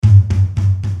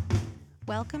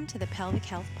Welcome to the Pelvic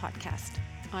Health Podcast.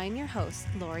 I'm your host,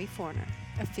 Lori Forner,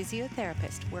 a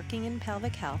physiotherapist working in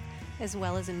pelvic health, as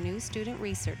well as a new student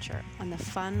researcher on the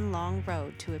fun, long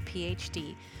road to a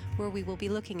PhD, where we will be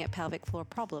looking at pelvic floor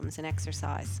problems and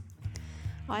exercise.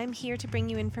 I'm here to bring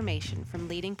you information from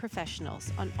leading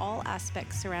professionals on all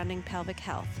aspects surrounding pelvic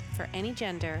health for any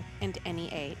gender and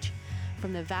any age,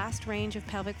 from the vast range of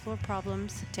pelvic floor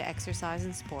problems to exercise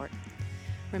and sport.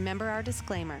 Remember our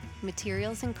disclaimer,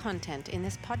 materials and content in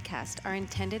this podcast are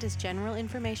intended as general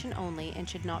information only and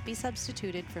should not be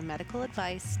substituted for medical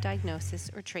advice,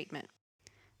 diagnosis, or treatment.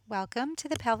 Welcome to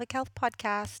the Pelvic Health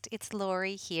Podcast. It's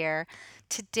Lori here.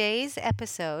 Today's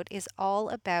episode is all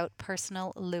about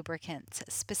personal lubricants,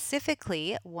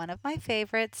 specifically one of my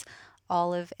favorites,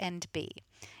 Olive and Bee.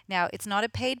 Now, it's not a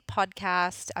paid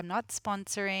podcast. I'm not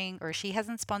sponsoring, or she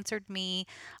hasn't sponsored me.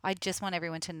 I just want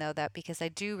everyone to know that because I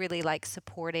do really like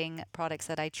supporting products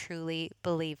that I truly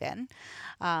believe in.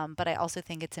 But I also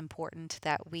think it's important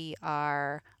that we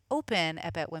are open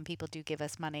about when people do give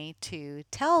us money to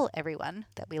tell everyone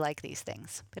that we like these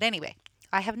things. But anyway,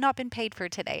 I have not been paid for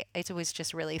today. It was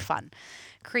just really fun.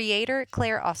 Creator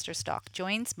Claire Osterstock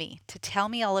joins me to tell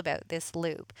me all about this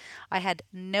lube. I had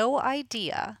no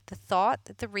idea the thought,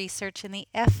 the research, and the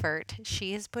effort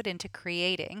she has put into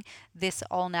creating this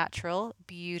all-natural,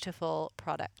 beautiful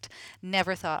product.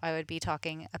 Never thought I would be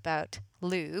talking about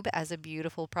lube as a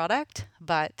beautiful product,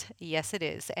 but yes, it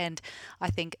is. And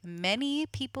I think many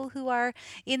people who are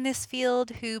in this field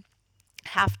who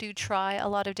have to try a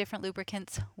lot of different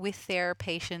lubricants with their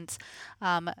patients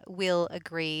will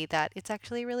agree that it's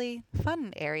actually a really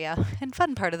fun area and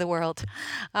fun part of the world.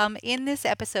 In this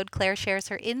episode, Claire shares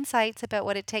her insights about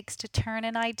what it takes to turn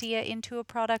an idea into a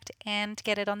product and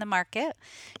get it on the market.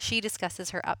 She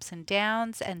discusses her ups and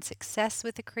downs and success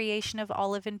with the creation of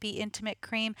Olive and Bee Intimate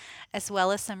Cream, as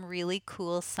well as some really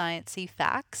cool sciencey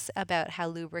facts about how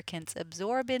lubricants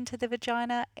absorb into the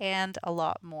vagina and a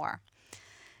lot more.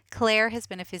 Claire has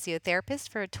been a physiotherapist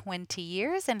for 20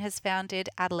 years and has founded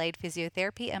Adelaide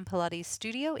Physiotherapy and Pilates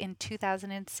Studio in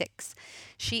 2006.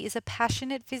 She is a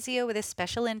passionate physio with a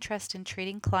special interest in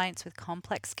treating clients with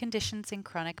complex conditions and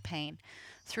chronic pain.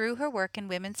 Through her work in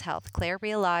women's health, Claire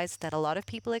realized that a lot of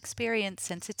people experience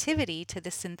sensitivity to the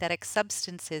synthetic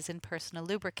substances in personal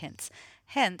lubricants.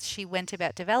 Hence, she went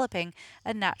about developing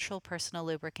a natural personal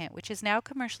lubricant, which is now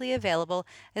commercially available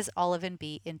as Olive and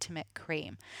Bee Intimate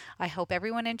Cream. I hope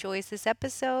everyone enjoys this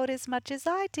episode as much as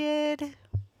I did.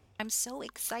 I'm so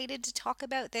excited to talk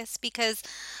about this because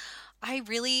I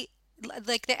really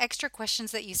like the extra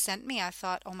questions that you sent me. I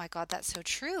thought, oh my God, that's so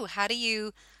true. How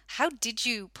did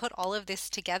you put all of this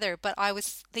together? But I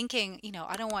was thinking,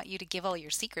 I don't want you to give all your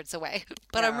secrets away,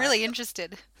 but I'm really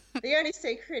interested. The only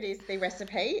secret is the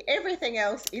recipe. Everything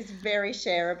else is very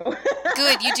shareable.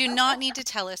 Good. You do not need to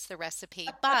tell us the recipe.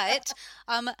 But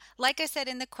like I said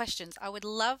in the questions, I would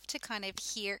love to kind of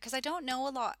hear, because I don't know a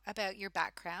lot about your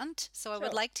background. So I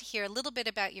would like to hear a little bit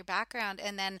about your background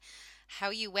and then how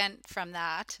you went from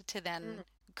that to then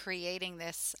creating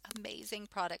this amazing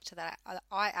product that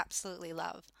I absolutely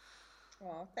love.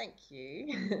 Oh, thank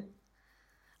you.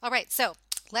 All right. So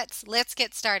let's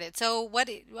get started. So what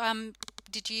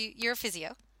you're a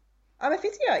physio? I'm a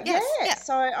physio, Yes, yeah.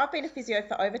 So I've been a physio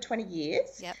for over 20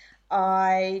 years. Yep.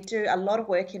 I do a lot of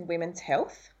work in women's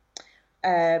health.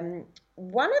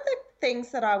 One of the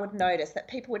things that I would notice that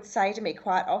people would say to me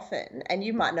quite often, and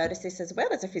you might notice this as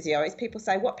well as a physio, is people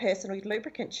say, what personal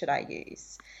lubricant should I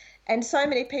use? And so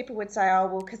many people would say, oh,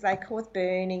 well, because they cause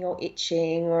burning or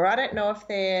itching, or I don't know if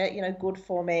they're, good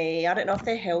for me. I don't know if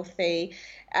they're healthy.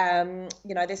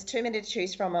 There's too many to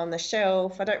choose from on the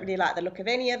shelf. I don't really like the look of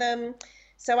any of them.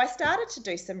 So I started to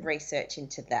do some research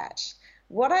into that.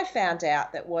 What I found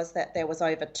out that there was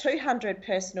over 200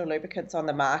 personal lubricants on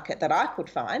the market that I could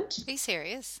find. Are you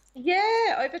serious?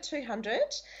 Yeah, over 200.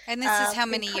 And this is how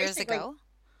many years ago?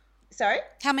 Sorry?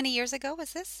 How many years ago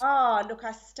was this? Oh, look,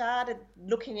 I started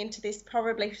looking into this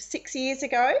probably 6 years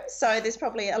ago, so there's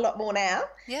probably a lot more now.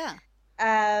 Yeah.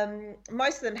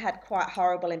 Most of them had quite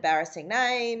horrible, embarrassing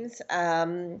names.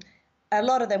 A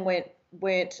lot of them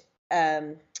weren't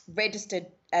registered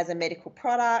as a medical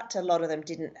product. A lot of them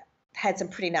had some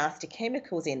pretty nasty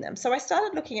chemicals in them. So I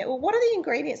started looking at, well, what are the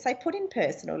ingredients they put in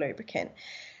personal lubricant?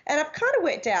 And I've kind of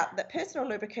worked out that personal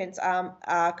lubricants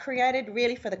are created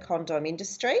really for the condom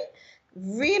industry,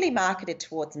 really marketed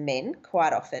towards men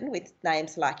quite often with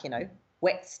names like,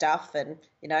 wet stuff and,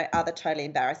 other totally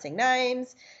embarrassing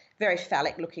names, very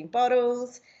phallic looking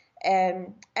bottles.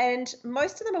 And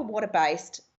most of them are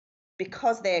water-based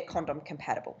because they're condom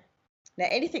compatible. Now,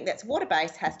 anything that's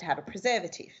water-based has to have a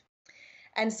preservative.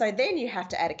 And so then you have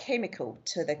to add a chemical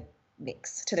to the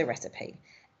mix, to the recipe.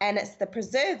 And it's the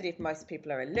preservative most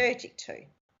people are allergic to.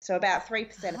 So about 3%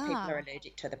 of people are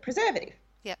allergic to the preservative.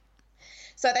 Yep.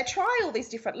 So they try all these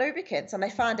different lubricants and they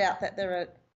find out that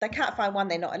they can't find one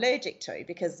they're not allergic to,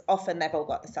 because often they've all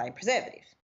got the same preservative.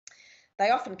 They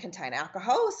often contain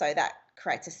alcohol, so that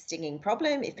creates a stinging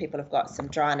problem if people have got some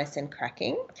dryness and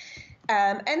cracking.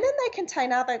 And then they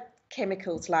contain other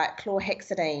chemicals like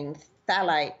chlorhexidine,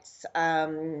 phthalates,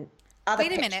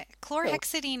 Wait a minute.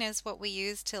 Chlorhexidine is what we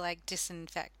use to like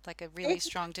disinfect, like a really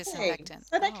strong disinfectant.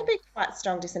 So they can be quite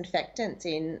strong disinfectants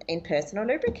in personal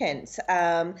lubricants.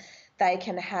 They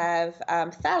can have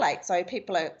phthalates. So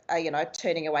people are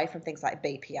turning away from things like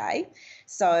BPA.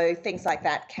 So things like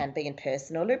that can be in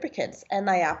personal lubricants, and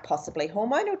they are possibly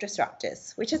hormonal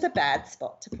disruptors, which is a bad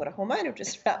spot to put a hormonal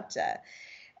disruptor.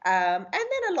 And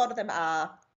then a lot of them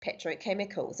are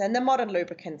petrochemicals, and the modern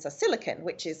lubricants are silicone,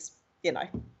 which is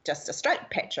just a straight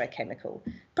petrochemical,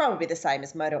 probably the same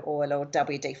as motor oil or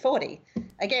WD-40.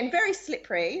 Again, very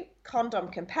slippery, condom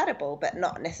compatible, but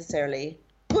not necessarily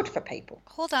good for people.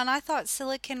 Hold on, I thought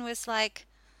silicone was like,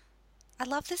 I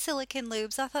love the silicone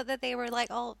lubes. I thought that they were like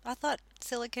I thought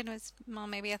silicone was, well,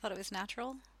 maybe I thought it was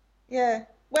natural. Yeah.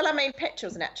 Well, I mean,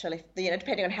 petrol's natural,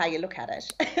 depending on how you look at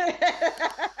it.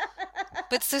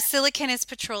 But so silicone is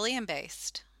petroleum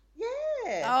based.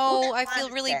 Yeah. Oh, I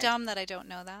feel really dumb that I don't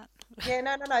know that. Yeah,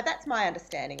 no. That's my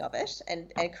understanding of it,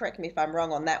 and correct me if I'm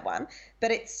wrong on that one.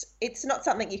 But it's not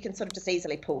something you can sort of just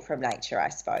easily pull from nature, I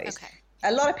suppose. Okay.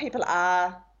 A lot of people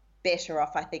are better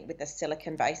off, I think, with the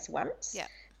silicone-based ones.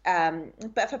 Yeah.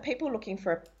 But for people looking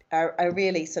for a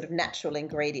really sort of natural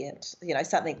ingredient,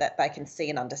 something that they can see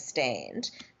and understand,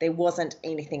 there wasn't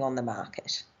anything on the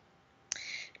market.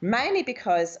 Mainly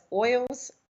because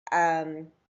oils are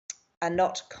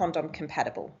not condom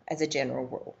compatible as a general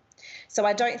rule. So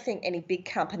I don't think any big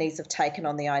companies have taken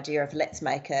on the idea of let's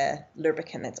make a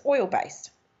lubricant that's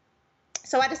oil-based.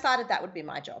 So I decided that would be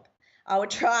my job. I would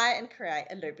try and create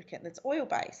a lubricant that's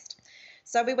oil-based.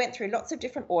 So we went through lots of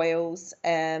different oils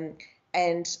and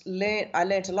I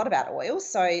learned a lot about oils.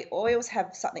 So oils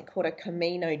have something called a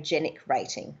cheminogenic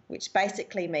rating, which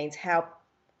basically means how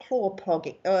pore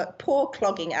clogging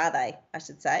are they, I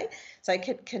should say. So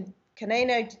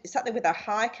something with a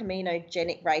high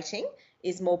cheminogenic rating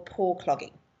is more pore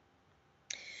clogging.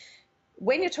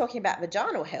 When you're talking about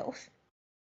vaginal health,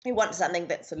 you want something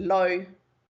that's low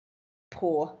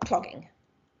pore clogging.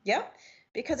 Yeah?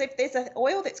 Because if there's an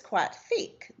oil that's quite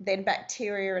thick, then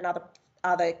bacteria and other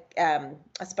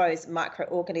I suppose,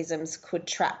 microorganisms could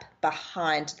trap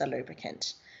behind the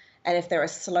lubricant. And if they're a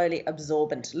slowly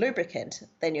absorbent lubricant,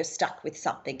 then you're stuck with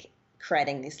something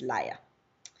creating this layer.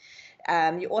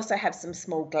 You also have some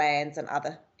small glands and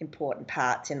other important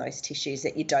parts in those tissues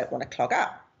that you don't want to clog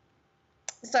up.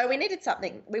 So we wanted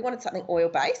something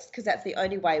oil-based, because that's the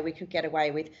only way we could get away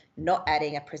with not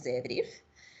adding a preservative,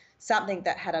 something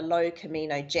that had a low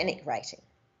cheminogenic rating.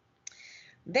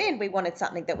 Then we wanted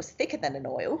something that was thicker than an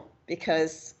oil,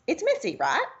 because it's messy,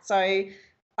 right? So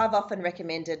I've often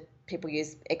recommended people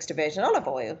use extra virgin olive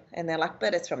oil, and they're like,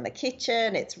 but it's from the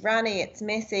kitchen, it's runny, it's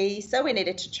messy. So we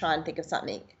needed to try and think of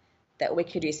something that we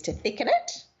could use to thicken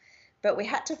it, but we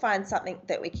had to find something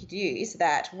that we could use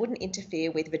that wouldn't interfere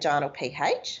with vaginal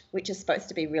pH, which is supposed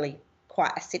to be really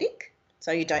quite acidic,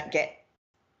 so you don't get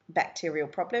bacterial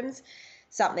problems,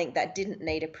 something that didn't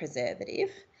need a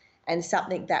preservative, and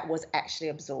something that was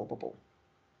actually absorbable.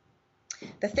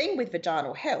 The thing with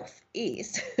vaginal health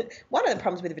is, one of the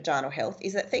problems with vaginal health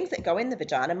is that things that go in the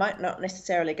vagina might not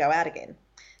necessarily go out again.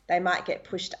 They might get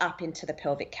pushed up into the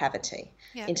pelvic cavity,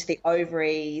 into the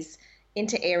ovaries,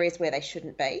 into areas where they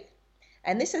shouldn't be.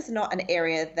 And this is not an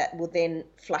area that will then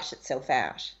flush itself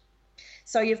out.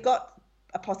 So you've got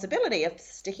a possibility of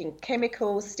sticking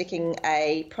chemicals, sticking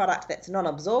a product that's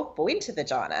non-absorbable into the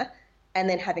vagina, and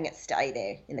then having it stay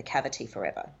there in the cavity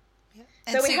forever. Yeah.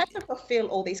 So we had to fulfill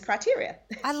all these criteria.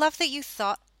 I love that you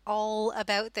thought all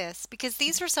about this, because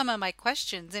these were some of my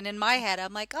questions, and in my head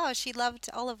I'm like, oh, she loved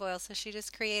olive oil, so she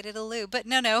just created a lube. But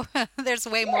no, there's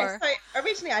way more. So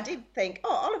originally I did think,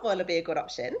 olive oil would be a good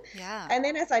option. Yeah. And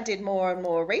then as I did more and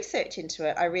more research into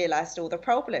it, I realized all the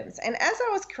problems. And as I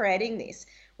was creating this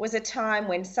was a time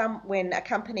when a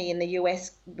company in the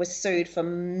US was sued for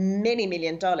many $1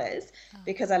 million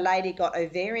because a lady got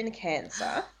ovarian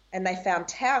cancer and they found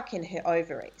talc in her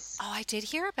ovaries. Oh, I did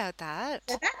hear about that.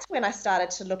 So that's when I started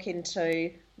to look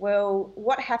into, well,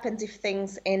 what happens if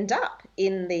things end up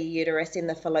in the uterus, in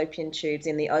the fallopian tubes,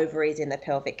 in the ovaries, in the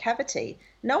pelvic cavity?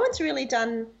 No one's really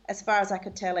done, as far as I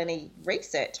could tell, any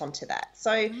research onto that.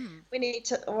 So I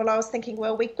was thinking,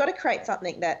 well, we've got to create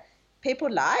something that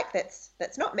people like, that's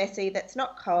not messy, that's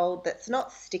not cold, that's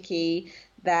not sticky,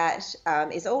 that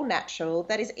is all natural,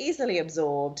 that is easily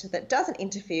absorbed, that doesn't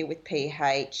interfere with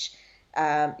pH,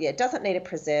 doesn't need a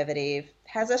preservative,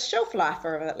 has a shelf life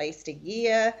of at least a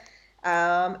year,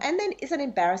 and then isn't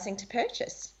embarrassing to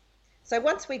purchase. So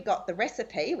once we got the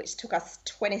recipe, which took us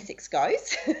 26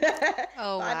 goes,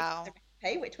 Oh, finding wow. the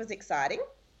recipe, which was exciting,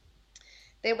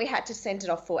 then we had to send it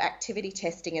off for activity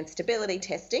testing and stability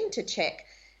testing to check,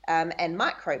 and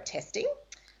microbe testing.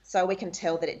 So we can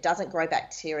tell that it doesn't grow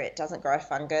bacteria, it doesn't grow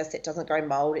fungus, it doesn't grow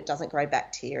mold, it doesn't grow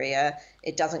bacteria,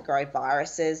 it doesn't grow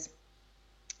viruses.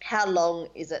 How long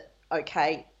is it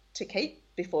okay to keep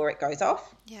before it goes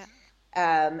off? Yeah.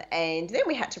 And then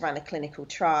we had to run a clinical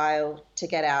trial to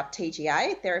get our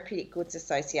TGA, Therapeutic Goods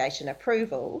Association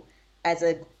approval, as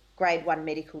a grade 1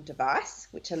 medical device,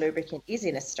 which a lubricant is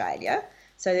in Australia,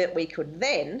 so that we could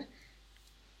then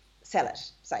sell it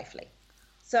safely.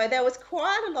 So there was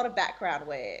quite a lot of background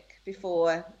work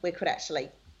before we could actually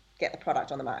get the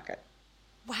product on the market.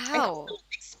 And Wow.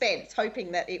 expense,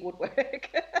 hoping that it would work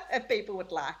and people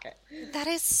would like it. That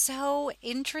is so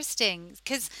interesting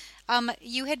because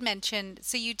you had mentioned,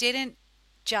 so you didn't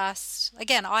just,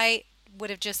 again, I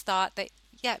would have just thought that,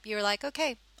 yeah, you were like,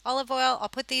 okay, olive oil, I'll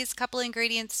put these couple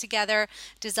ingredients together,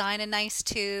 design a nice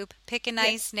tube, pick a Yes,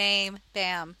 nice name,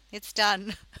 bam, it's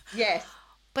done. yes.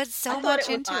 But I so thought it much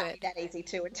would into might be it. that easy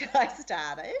too until I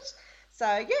started.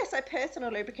 So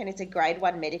personal lubricant is a grade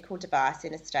 1 medical device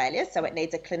in Australia. So it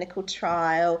needs a clinical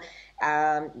trial.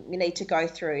 You need to go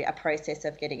through a process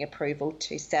of getting approval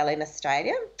to sell in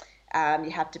Australia.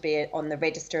 You have to be on the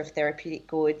register of therapeutic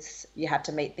goods. You have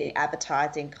to meet the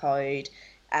advertising code.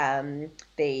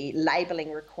 The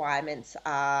labelling requirements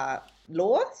are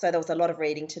law. So there was a lot of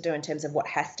reading to do in terms of what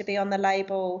has to be on the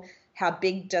label. How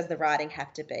big does the writing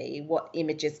have to be? What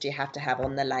images do you have to have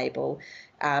on the label?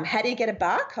 How do you get a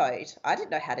barcode? I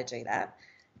didn't know how to do that.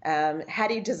 How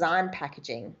do you design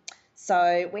packaging?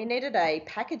 So we needed a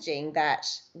packaging that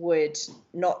would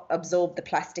not absorb the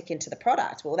plastic into the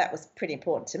product. Well, that was pretty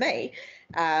important to me.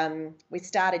 We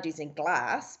started using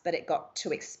glass, but it got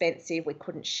too expensive. We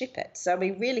couldn't ship it. So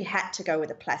we really had to go with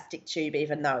a plastic tube,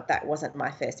 even though that wasn't my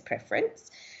first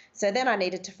preference. So then I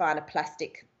wanted to find a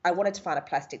plastic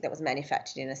that was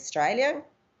manufactured in Australia.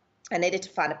 I needed to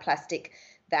find a plastic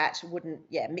that wouldn't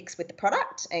mix with the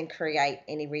product and create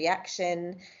any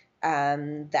reaction,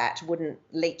 that wouldn't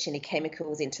leach any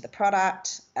chemicals into the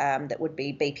product, that would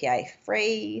be BPA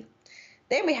free.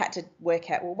 Then we had to work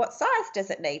out, well, what size does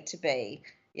it need to be?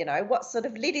 What sort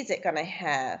of lid is it going to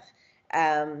have?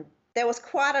 There was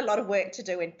quite a lot of work to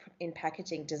do in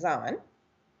packaging design.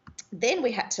 Then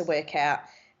we had to work out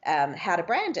how to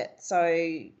brand it. So,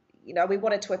 we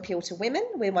wanted to appeal to women,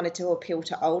 we wanted to appeal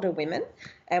to older women,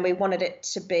 and we wanted it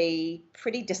to be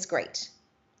pretty discreet.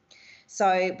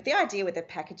 So the idea with the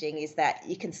packaging is that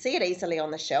you can see it easily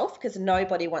on the shelf because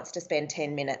nobody wants to spend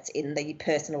 10 minutes in the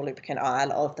personal lubricant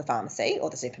aisle of the pharmacy or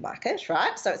the supermarket,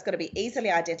 right? So it's got to be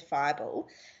easily identifiable,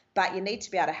 but you need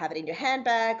to be able to have it in your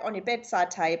handbag, on your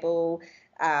bedside table,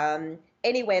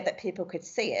 anywhere that people could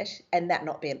see it and that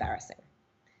not be embarrassing.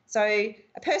 So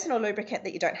a personal lubricant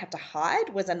that you don't have to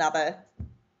hide was another,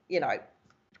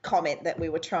 comment that we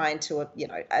were trying to,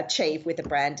 achieve with the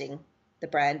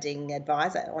branding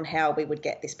advisor on how we would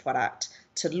get this product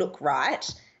to look right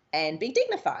and be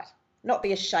dignified, not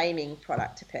be a shaming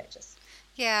product to purchase.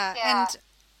 Yeah, and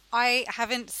I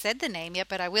haven't said the name yet,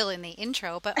 but I will in the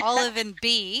intro. But Olive and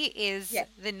Bee is Yes.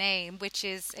 the name, which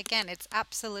is, again, it's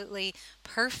absolutely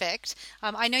perfect.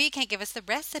 I know you can't give us the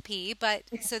recipe, but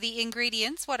so the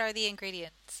ingredients, what are the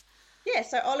ingredients? Yeah,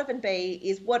 so olive and bee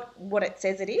is what it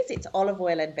says it is. It's olive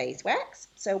oil and beeswax.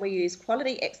 So we use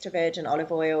quality extra virgin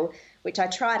olive oil, which I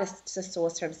try to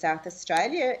source from South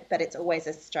Australia, but it's always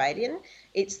Australian.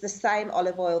 It's the same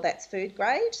olive oil that's food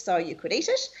grade, so you could eat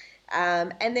it.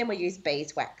 And then we use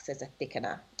beeswax as a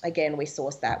thickener. Again, we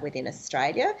source that within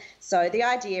Australia. So the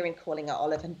idea in calling it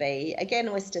olive and bee,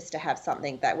 again, was just to have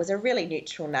something that was a really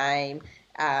neutral name,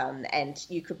 and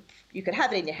you could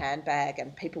have it in your handbag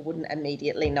and people wouldn't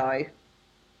immediately know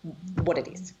what it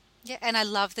is. Yeah, and I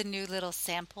love the new little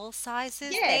sample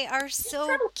sizes. Yes, They are so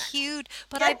incredible. cute,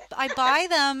 but Yes. I buy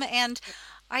them and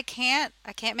I can't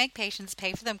make patients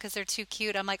pay for them because they're too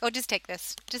cute. I'm like, oh, just take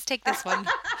this. Just take this one.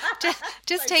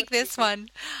 Just So take good. this one.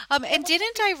 And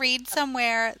didn't I read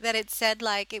somewhere that it said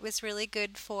like it was really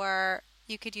good for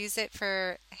you could use it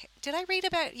for, did I read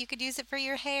about you could use it for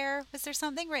your hair? Was there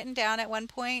something written down at one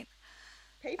point?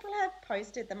 People have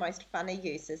posted the most funny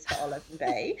uses for Olive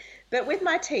B, but with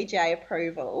my TGA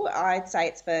approval, I'd say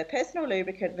it's for personal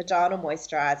lubricant, vaginal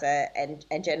moisturiser, and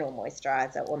general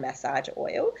moisturiser or massage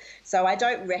oil. So I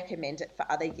don't recommend it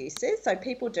for other uses. So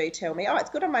people do tell me, oh, it's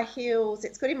good on my heels,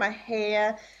 it's good in my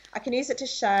hair, I can use it to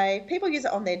shave. People use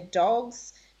it on their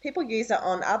dogs. People use it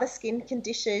on other skin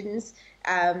conditions.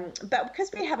 But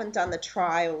because we haven't done the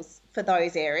trials for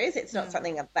those areas, it's not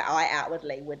something that I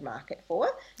outwardly would market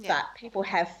for. Yeah. But people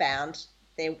have found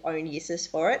their own uses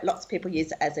for it. Lots of people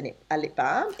use it as a lip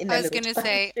balm. I was going to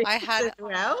say, I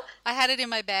had it in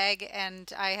my bag,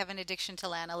 and I have an addiction to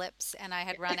Lanolips, and I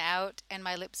had run out, and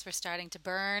my lips were starting to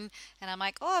burn, and I'm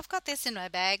like, oh, I've got this in my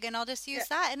bag, and I'll just use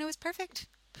that, and it was perfect.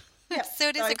 Yep. So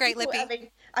it is a great lippy.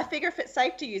 I figure if it's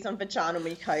safe to use on vaginal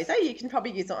mucosa, you can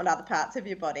probably use it on other parts of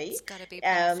your body. It's got to be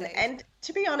safe. And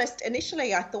to be honest,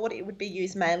 initially I thought it would be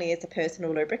used mainly as a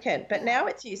personal lubricant, but now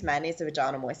it's used mainly as a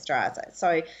vaginal moisturiser.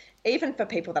 So even for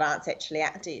people that aren't sexually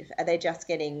active, they're just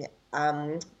getting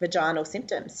vaginal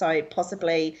symptoms. So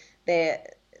possibly they're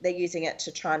using it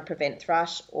to try and prevent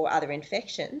thrush or other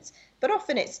infections. But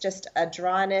often it's just a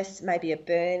dryness, maybe a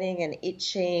burning, an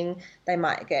itching. They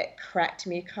might get cracked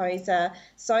mucosa.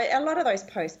 So a lot of those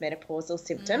postmenopausal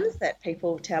symptoms that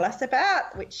people tell us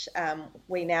about, which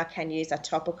we now can use, are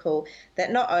topical,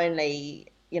 that not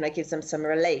only gives them some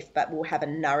relief, but will have a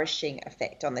nourishing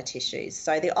effect on the tissues.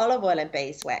 So the olive oil and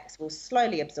beeswax will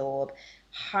slowly absorb,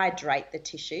 hydrate the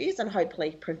tissues, and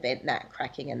hopefully prevent that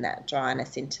cracking and that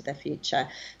dryness into the future.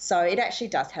 So it actually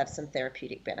does have some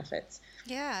therapeutic benefits.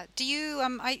 Yeah. Do you,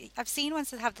 I've seen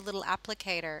ones that have the little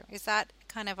applicator. Is that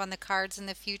kind of on the cards in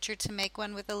the future to make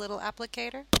one with a little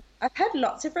applicator? I've had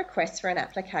lots of requests for an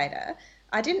applicator.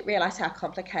 I didn't realise how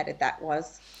complicated that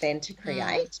was then to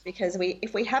create, because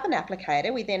if we have an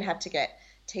applicator, we then have to get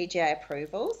TGA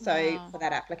approval. So for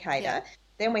that applicator,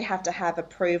 then we have to have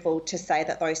approval to say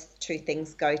that those two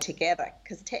things go together,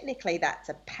 because technically that's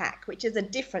a pack, which is a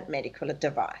different medical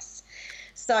device.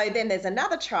 So then there's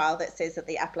another trial that says that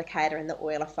the applicator and the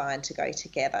oil are fine to go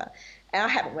together. And I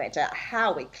haven't worked out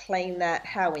how we clean that,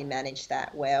 how we manage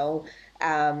that well.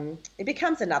 It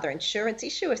becomes another insurance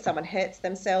issue if someone hurts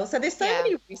themselves. So there's so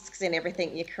many risks in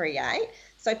everything you create.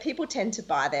 So people tend to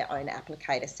buy their own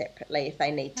applicator separately if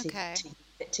they need to use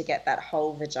it to get that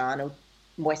whole vaginal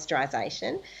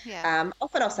moisturisation.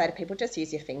 Often I'll say to people, just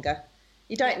use your finger.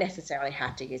 You don't necessarily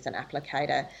have to use an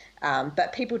applicator,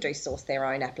 but people do source their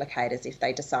own applicators if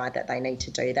they decide that they need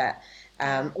to do that,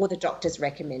 or the doctor's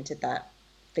recommended that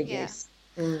for use.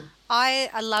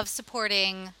 I love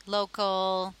supporting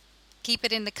local, keep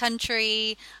it in the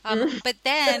country, but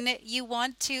then you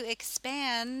want to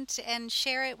expand and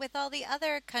share it with all the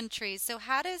other countries. So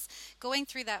how does going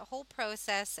through that whole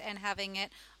process and having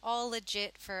it all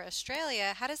legit for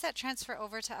Australia, how does that transfer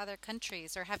over to other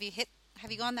countries, or have you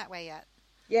gone that way yet?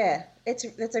 Yeah,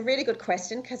 that's a really good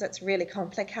question, because it's really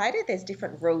complicated. There's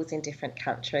different rules in different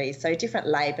countries, so different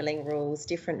labelling rules,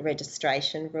 different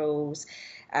registration rules.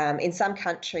 In some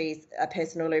countries, a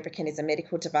personal lubricant is a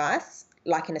medical device.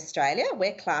 Like in Australia,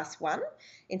 we're class 1.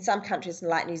 In some countries,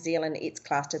 like New Zealand, it's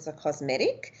classed as a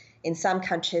cosmetic. In some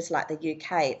countries, like the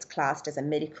UK, it's classed as a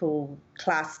medical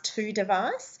class 2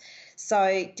 device.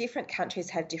 So different countries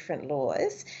have different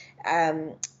laws.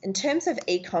 In terms of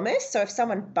e-commerce, so if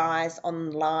someone buys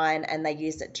online and they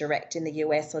use it direct in the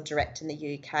US or direct in the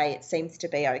UK, it seems to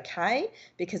be okay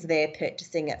because they're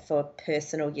purchasing it for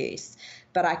personal use.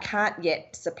 But I can't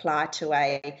yet supply to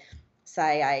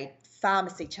a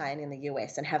pharmacy chain in the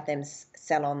US and have them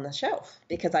sell on the shelf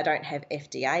because I don't have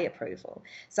FDA approval.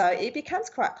 So it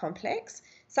becomes quite complex.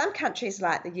 Some countries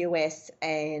like the US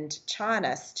and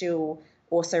China still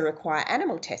also require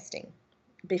animal testing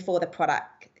before the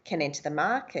product can enter the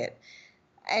market.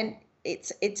 And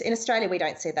it's in Australia, we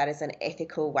don't see that as an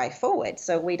ethical way forward,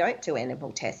 so we don't do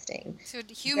animal testing. So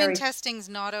human testing's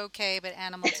not okay, but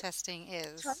animal testing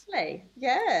is. Totally,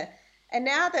 yeah. And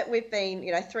now that we've been,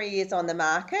 3 years on the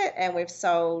market and we've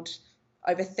sold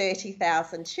over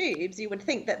 30,000 tubes, you would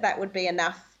think that would be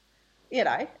enough,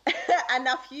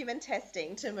 enough human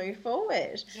testing to move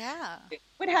forward. Yeah.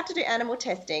 We'd have to do animal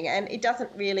testing, and it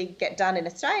doesn't really get done in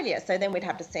Australia. So then we'd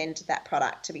have to send that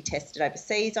product to be tested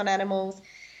overseas on animals,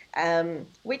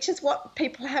 which is what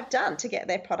people have done to get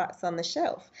their products on the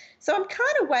shelf. So I'm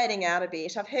kind of waiting out a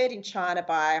bit. I've heard in China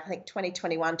by, I think,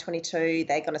 2021, 22,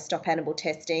 they're going to stop animal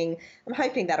testing. I'm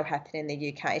hoping that'll happen in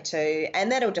the UK too,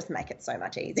 and that'll just make it so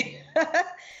much easier.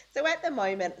 So at the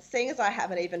moment, seeing as I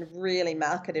haven't even really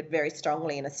marketed very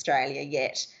strongly in Australia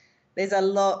yet, there's a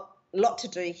lot to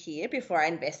do here before I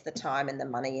invest the time and the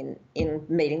money in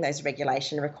meeting those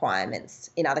regulation requirements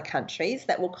in other countries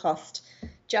that will cost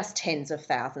just tens of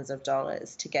thousands of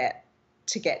dollars to get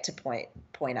to point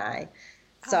A. Oh, I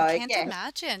So can't yeah,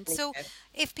 imagine. So,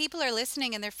 if people are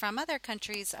listening and they're from other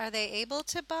countries, are they able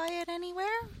to buy it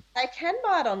anywhere? they can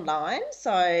buy it online.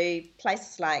 So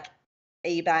places like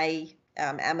eBay,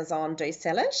 Amazon do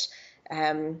sell it.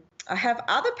 I have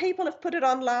other people have put it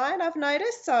online, I've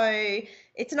noticed. So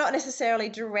it's not necessarily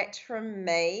direct from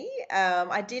me.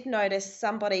 I did notice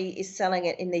somebody is selling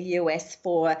it in the US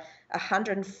for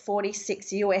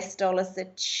 $146 US a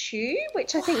tube,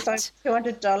 which I think is over What?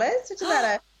 $200, which is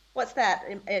about what's that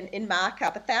in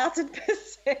markup? 1,000%.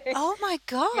 Oh my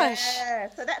gosh. Yeah,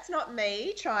 so that's not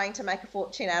me trying to make a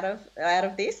fortune out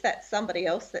of this. That's somebody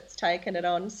else that's taken it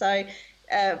on. So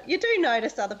you do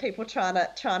notice other people trying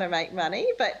to make money,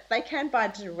 but they can buy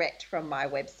direct from my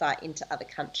website into other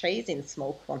countries in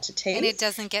small quantities. And it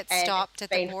doesn't get And stopped it's at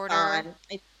the been border. fine.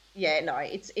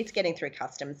 It's getting through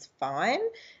customs fine.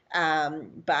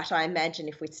 But I imagine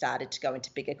if we started to go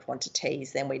into bigger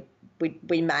quantities, then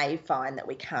we may find that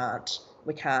we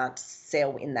can't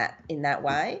sell in that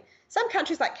way. Some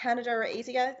countries like Canada are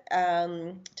easier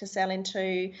to sell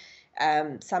into.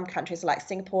 Some countries like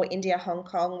Singapore, India, Hong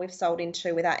Kong, we've sold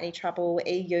into without any trouble.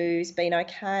 EU's been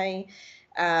okay.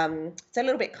 It's a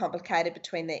little bit complicated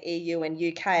between the EU and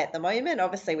UK at the moment,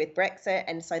 obviously with Brexit,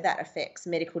 and so that affects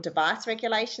medical device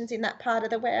regulations in that part of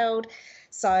the world.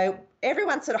 So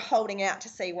everyone's sort of holding out to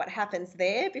see what happens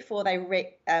there before they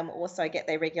also get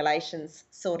their regulations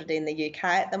sorted in the UK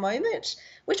at the moment,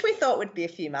 which we thought would be a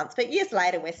few months. But years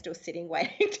later, we're still sitting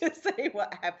waiting to see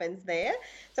what happens there.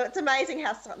 So it's amazing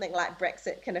how something like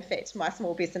Brexit can affect my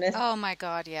small business Oh my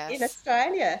God, in yes.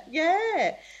 Australia.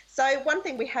 Yeah. So one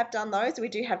thing we have done, though, is we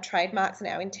do have trademarks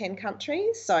now in 10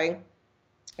 countries. So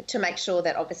to make sure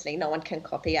that obviously no one can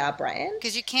copy our brand.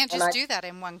 Because you can't And just do that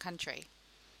in one country.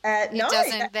 no, It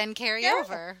doesn't then carry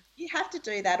over. you have to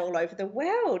do that all over the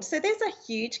world. So there's a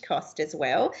huge cost as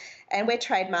well. And we're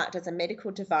trademarked as a medical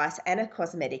device and a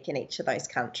cosmetic in each of those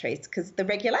countries because the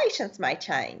regulations may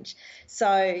change.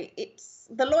 So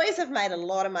the lawyers have made a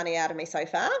lot of money out of me so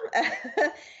far.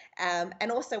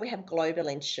 And also we have global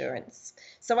insurance.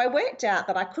 So I worked out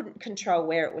that I couldn't control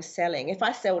where it was selling. If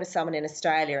I sell to someone in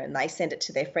Australia and they send it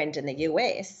to their friend in the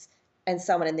US and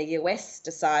someone in the US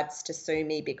decides to sue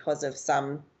me because of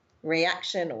some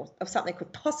reaction or something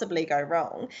could possibly go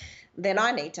wrong, then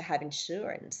I need to have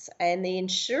insurance. And the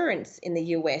insurance in the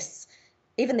US,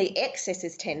 even the excess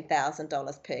is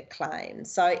 $10,000 per claim.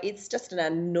 So it's just an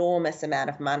enormous amount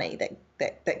of money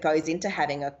that goes into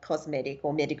having a cosmetic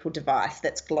or medical device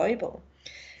that's global.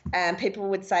 And people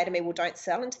would say to me, well, don't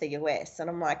sell into the US. And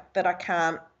I'm like, but I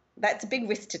can't. That's a big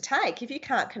risk to take. If you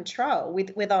can't control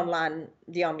with the online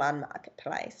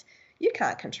marketplace, you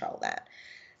can't control that.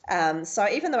 So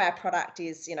even though our product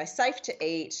is, safe to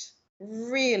eat,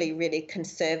 really, really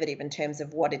conservative in terms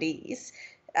of what it is,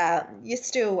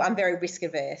 I'm very risk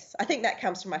averse. I think that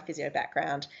comes from my physio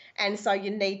background. And so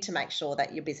you need to make sure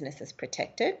that your business is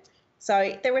protected.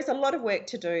 So there is a lot of work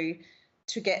to do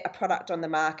to get a product on the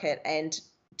market and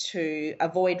to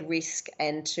avoid risk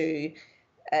and to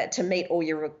meet all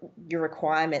your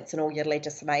requirements and all your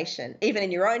legislation, even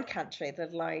in your own country,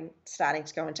 let alone starting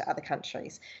to go into other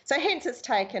countries. So hence it's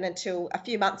taken until a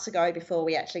few months ago before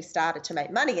we actually started to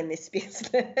make money in this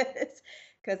business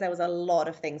because there was a lot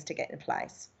of things to get in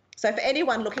place. So for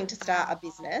anyone looking to start a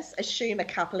business, assume a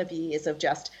couple of years of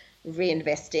just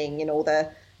reinvesting in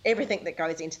everything that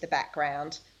goes into the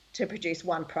background to produce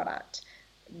one product,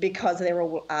 because there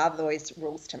are those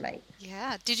rules to meet.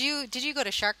 Yeah. Did you go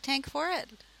to Shark Tank for it?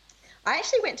 I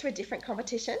actually went to a different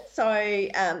competition. So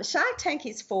Shark Tank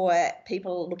is for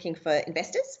people looking for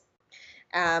investors.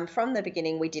 From the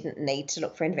beginning, we didn't need to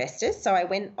look for investors. So I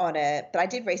went on but I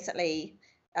did recently,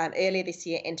 earlier this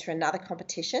year, enter another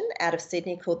competition out of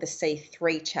Sydney called the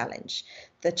C3 Challenge,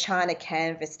 the China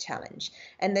Canvas Challenge.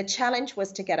 And the challenge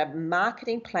was to get a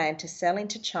marketing plan to sell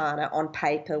into China on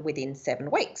paper within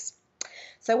 7 weeks.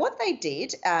 So what they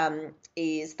did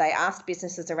is they asked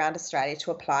businesses around Australia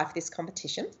to apply for this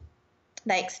competition.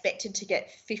 They expected to get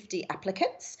 50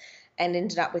 applicants and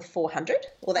ended up with 400,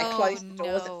 or they closed the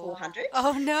doors at 400.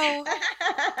 Oh, no.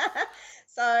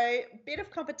 So bit of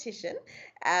competition.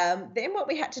 Then what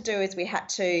we had to do is we had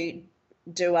to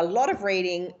do a lot of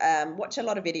reading, watch a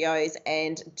lot of videos,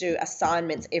 and do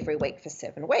assignments every week for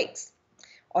 7 weeks.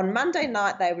 On Monday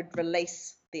night, they would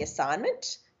release the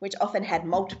assignment, which often had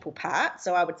multiple parts.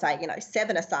 So I would say,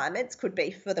 7 assignments could be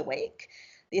for the week.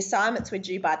 The assignments were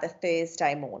due by the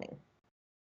Thursday morning.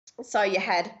 So you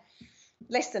had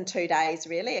less than 2 days,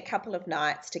 really, a couple of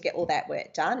nights to get all that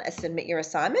work done and submit your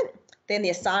assignment. Then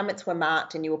the assignments were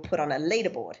marked and you were put on a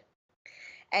leaderboard.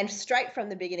 And straight from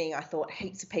the beginning, I thought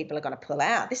heaps of people are going to pull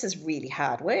out. This is really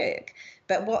hard work.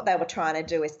 But what they were trying to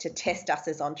do is to test us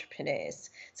as entrepreneurs.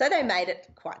 So they made it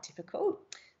quite difficult.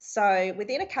 So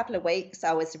within a couple of weeks,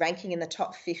 I was ranking in the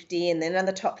top 50 and then in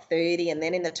the top 30 and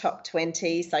then in the top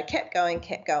 20. So kept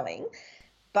going.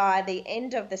 By the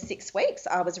end of the 6 weeks,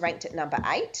 I was ranked at number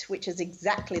 8, which is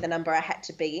exactly the number I had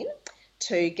to be in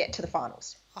to get to the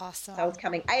finals. Awesome. So I was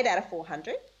coming 8 out of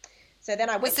 400. So then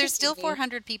I went. Was there still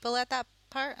 400 people at that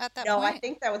point? No, I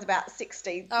think there was about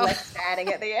 60 left standing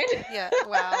at the end. Yeah,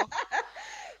 wow.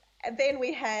 And then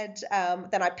we had,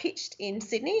 then I pitched in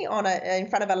Sydney in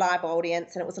front of a live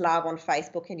audience, and it was live on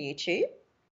Facebook and YouTube.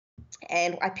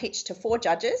 And I pitched to 4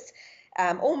 judges,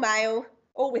 all male,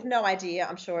 all with no idea,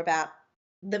 I'm sure, about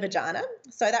the vagina.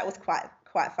 So that was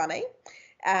quite funny.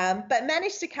 But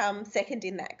managed to come second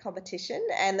in that competition,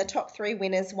 and the top 3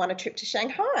 winners won a trip to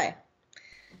Shanghai.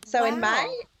 So in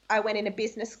May, I went in a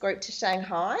business group to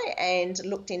Shanghai and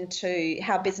looked into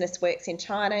how business works in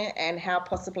China and how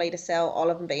possibly to sell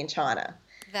olive and bee in China.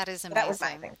 That is amazing. So that was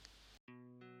amazing.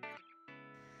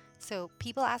 So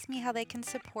people ask me how they can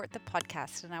support the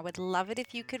podcast, and I would love it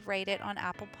if you could rate it on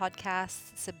Apple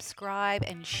Podcasts, subscribe,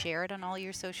 and share it on all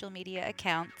your social media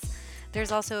accounts.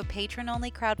 There's also a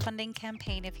patron-only crowdfunding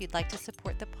campaign if you'd like to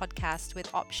support the podcast,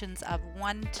 with options of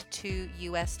 $1 to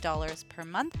 $2 per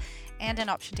month and an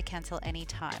option to cancel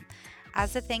anytime.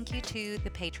 As a thank you to the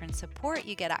patron support,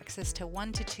 you get access to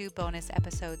 1 to 2 bonus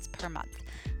episodes per month.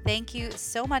 Thank you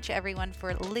so much, everyone,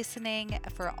 for listening,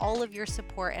 for all of your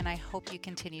support, and I hope you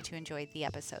continue to enjoy the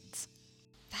episodes.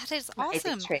 That is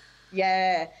awesome.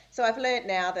 Yeah. So I've learned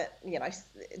now that,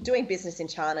 doing business in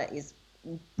China is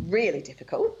really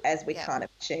difficult, as we kind of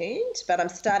assumed, but I'm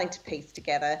starting to piece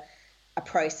together a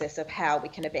process of how we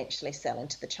can eventually sell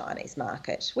into the Chinese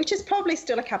market, which is probably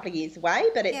still a couple of years away,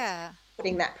 but it's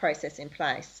putting that process in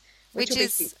place. Which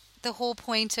is the whole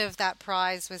point of that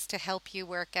prize, was to help you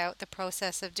work out the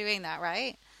process of doing that,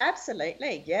 right?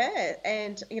 Absolutely, yeah.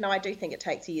 And, I do think it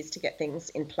takes years to get things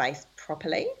in place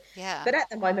properly. Yeah. But at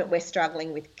the moment, we're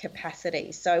struggling with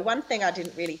capacity. So one thing I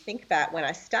didn't really think about when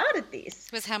I started this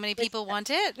was how many people want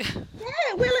it.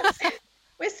 Yeah, well,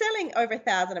 we're selling over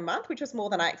 1,000 a month, which was more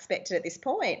than I expected at this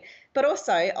point. But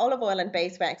also, olive oil and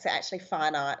beeswax are actually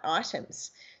finite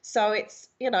items. So it's,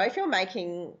 if you're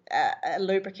making a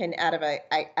lubricant out of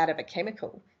a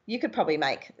chemical, you could probably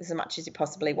make as much as you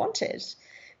possibly wanted.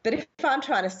 But if I'm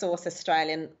trying to source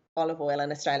Australian olive oil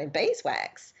and Australian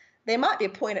beeswax, there might be a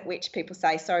point at which people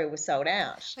say, sorry, we're sold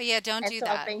out. Oh, yeah, don't do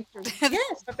that.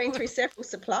 I've been through several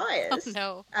suppliers. Oh,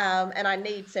 no. And I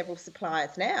need several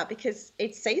suppliers now because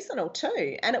it's seasonal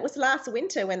too. And it was last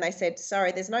winter when they said,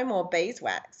 sorry, there's no more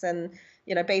beeswax. And,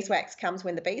 beeswax comes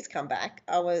when the bees come back.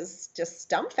 I was just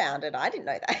dumbfounded. I didn't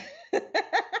know that.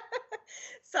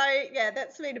 So, yeah,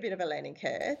 that's been a bit of a learning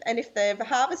curve. And if they've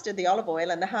harvested the olive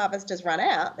oil and the harvest has run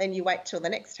out, then you wait till the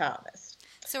next harvest.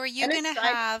 So are you going to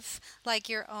have like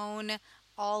your own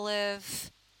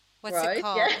olive, what's grove, it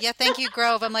called? Yeah, thank you,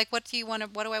 grove. I'm like, what do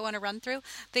I want to run through?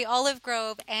 The olive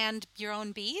grove and your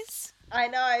own bees? I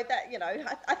know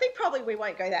that, I think probably we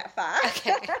won't go that far.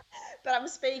 Okay. But I'm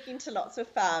speaking to lots of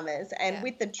farmers, and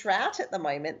with the drought at the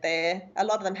moment, a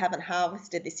lot of them haven't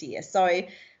harvested this year. So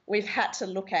we've had to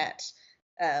look at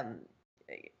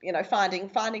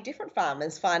finding different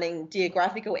farmers, finding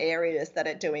geographical areas that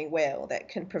are doing well, that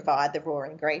can provide the raw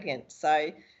ingredients. So,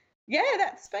 yeah,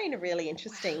 that's been a really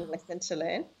interesting lesson to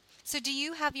learn. So do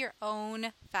you have your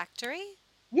own factory?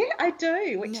 Yeah, I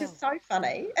do, which is so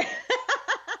funny.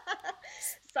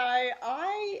 So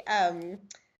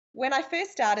when I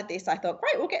first started this, I thought,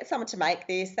 great, we'll get someone to make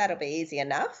this. That'll be easy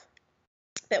enough.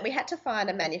 But we had to find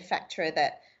a manufacturer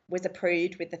that was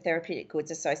approved with the Therapeutic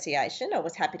Goods Association, or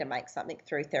was happy to make something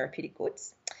through Therapeutic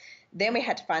Goods. Then we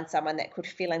had to find someone that could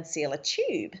fill and seal a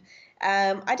tube.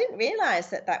 I didn't realise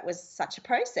that was such a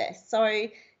process. So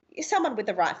someone with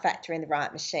the right factory and the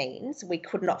right machines, we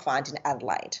could not find in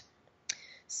Adelaide.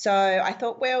 So I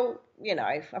thought, well,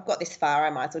 I've got this far, I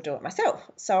might as well do it myself.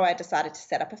 So I decided to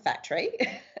set up a factory,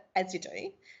 as you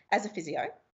do, as a physio.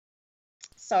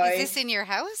 So is this in your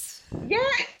house? Yeah.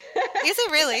 Is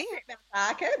it really?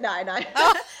 No.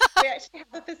 Oh. We actually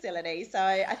have a facility. So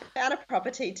I found a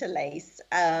property to lease.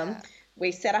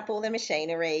 We set up all the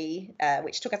machinery,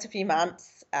 which took us a few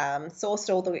months,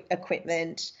 sourced all the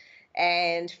equipment,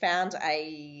 and found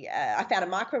a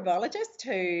microbiologist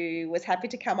who was happy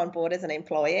to come on board as an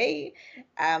employee.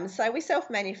 So we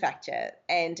self-manufacture,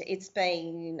 and it's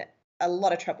been a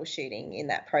lot of troubleshooting in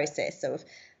that process of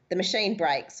the machine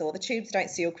breaks, or the tubes don't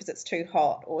seal because it's too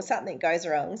hot, or something goes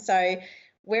wrong. So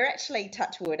we're actually,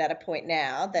 touch wood, at a point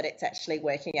now that it's actually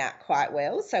working out quite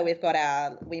well. So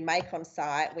we make on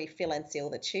site, we fill and seal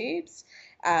the tubes.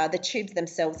 The tubes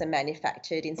themselves are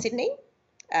manufactured in Sydney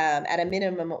at a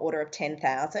minimum order of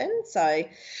 10,000. So,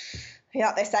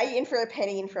 they say in for a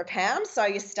penny, in for a pound. So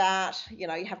you start, you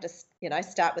have to,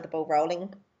 start with the ball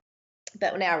rolling.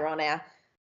 But now we're on our,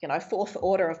 fourth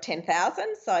order of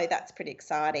 10,000. So that's pretty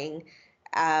exciting.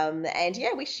 And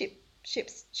yeah, we ship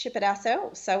it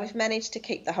ourselves. So we've managed to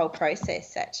keep the whole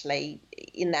process actually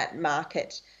in that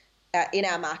market, in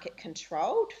our market,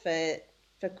 controlled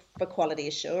for quality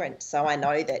assurance. So I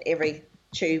know that every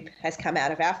tube has come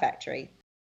out of our factory.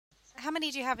 How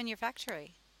many do you have in your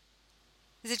factory?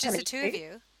 Is it How just the many two of tubes?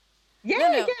 you? Yeah,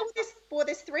 No, no. yeah.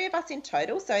 There's three of us in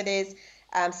total. So there's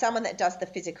someone that does the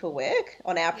physical work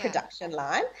on our Yeah. production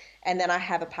line, and then I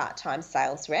have a part-time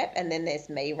sales rep, and then there's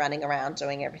me running around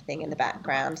doing everything in the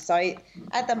background. So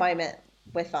at the moment,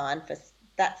 we're fine for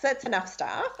that's enough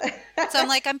staff. So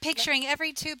I'm picturing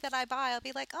every tube that I buy, I'll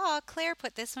be like, oh, Claire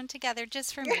put this one together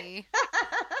just for me.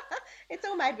 It's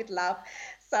all made with love.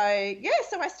 So yeah,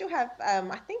 so I still have,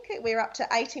 I think we're up to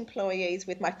 8 employees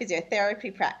with my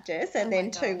physiotherapy practice, and Oh my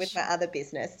then 2 with gosh. my other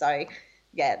business. So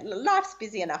yeah, life's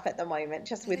busy enough at the moment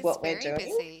just It with is what we're very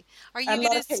doing. busy. Are A you going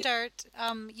lot to of people, start,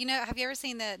 have you ever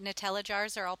seen the Nutella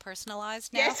jars are all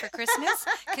personalized now yes. for Christmas?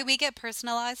 Can we get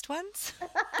personalized ones?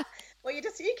 Well, you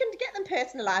can get them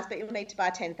personalised, but you'll need to buy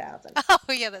 10,000. Oh,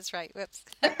 yeah, that's right. Whoops.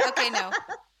 Okay, no,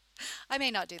 I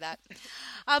may not do that.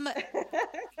 Um,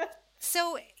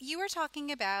 So you were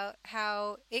talking about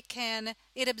how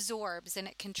it absorbs and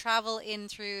it can travel in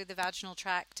through the vaginal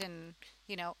tract and,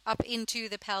 up into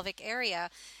the pelvic area.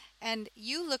 And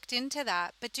you looked into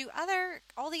that, but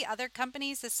all the other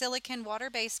companies, the silicone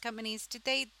water-based companies, did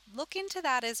they look into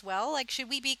that as well? Like, should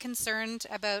we be concerned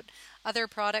about other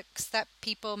products that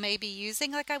people may be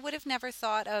using? Like, I would have never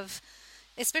thought of,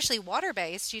 especially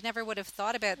water-based, you never would have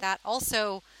thought about that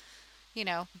also,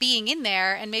 being in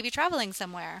there and maybe traveling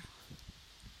somewhere.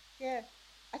 Yeah,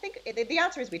 I think the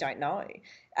answer is we don't know.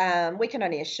 We can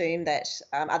only assume that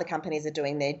other companies are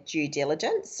doing their due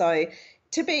diligence. So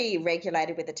to be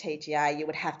regulated with the TGA, you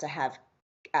would have to have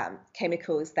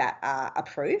chemicals that are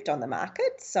approved on the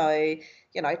market. So,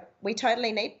 we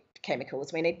totally need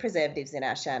chemicals. We need preservatives in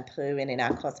our shampoo and in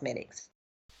our cosmetics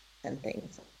and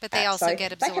things like But they that. also So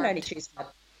get they can only absorbed. choose one.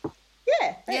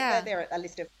 Yeah, Yeah. they're a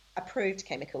list of approved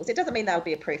chemicals. It doesn't mean they'll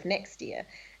be approved next year.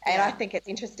 And I Yeah. think it's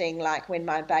interesting, like when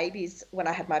I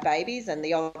had my babies, and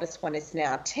the oldest one is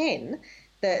now 10,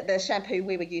 the shampoo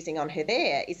we were using on her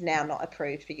there is now not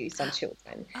approved for use on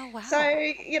children. Oh, So,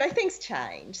 wow. things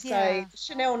change. So Yeah.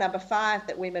 Chanel number 5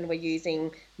 that women were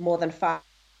using more than 5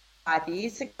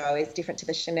 years ago is different to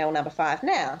the Chanel number 5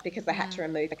 now, because they had Mm. to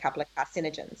remove a couple of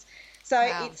carcinogens. So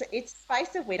Wow. it's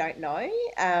space of we don't know.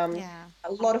 Yeah.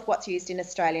 A lot of what's used in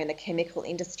Australia in the chemical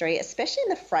industry, especially in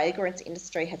the fragrance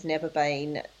industry, has never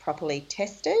been properly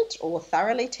tested or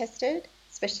thoroughly tested,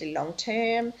 especially long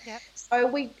term. Yep.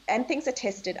 So things are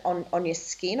tested on your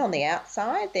skin on the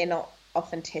outside. They're not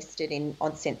often tested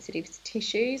on sensitive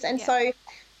tissues. And Yep. so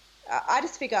I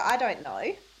just figure I don't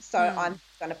know. So Hmm. I'm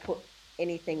going to put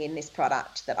anything in this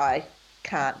product that I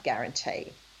can't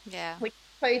guarantee, Yeah. which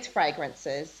includes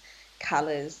fragrances,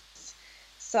 colours.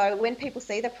 So when people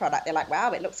see the product, they're like,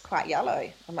 wow, it looks quite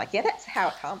yellow. I'm like, yeah, that's how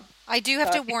it comes. I do have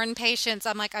So, to warn patients.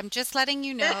 I'm just letting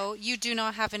you know you do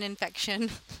not have an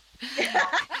infection.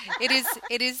 It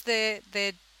is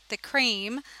the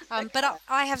cream. But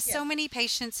I have yeah, so many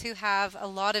patients who have a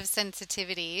lot of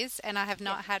sensitivities, and I have yeah,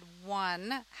 not had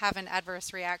one have an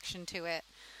adverse reaction to it.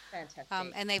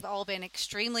 fantastic. And they've all been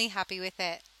extremely happy with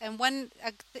it. And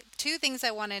two things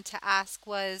I wanted to ask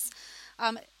was,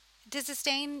 um, does it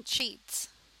stain sheets?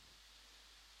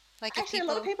 Like if Actually, a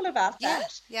lot of people, people have asked yeah,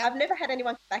 that. yeah. I've never had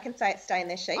anyone come back and say it's stained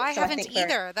their I sheets, so I haven't think we're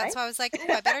either. okay. That's why I was like,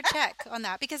 oh, I better check on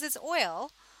that because it's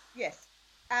oil. Yes.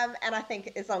 And I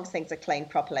think as long as things are cleaned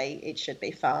properly, it should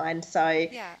be fine. So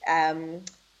Yeah,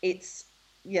 it's,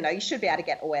 you should be able to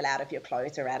get oil out of your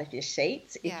clothes or out of your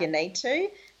sheets if yeah, you need to,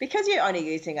 because you're only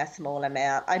using a small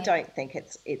amount. I yeah. don't think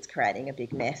it's creating a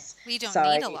big mess. We don't So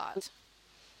need a lot.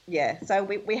 yeah, so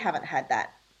we haven't had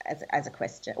that as a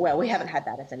question. Well, we Yeah. haven't had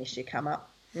that as an issue come up.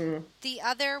 Mm. The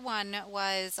other one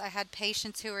was I had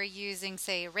patients who were using,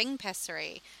 say, ring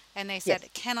pessary, and they Yes,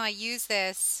 said, can I use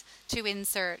this to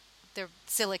insert the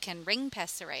silicone ring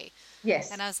pessary? And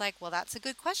yes, I was like, well, that's a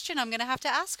good question. I'm going to have to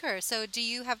ask her. So, do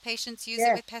you have patients use it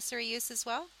yeah, with pessary use as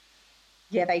well?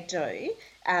 yeah, they do.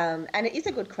 And it is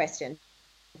a good question,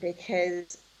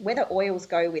 because whether oils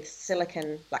go with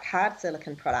silicon, like hard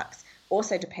silicon products,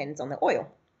 also depends on the oil.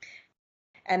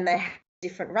 And they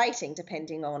different rating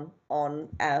depending on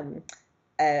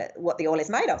what the oil is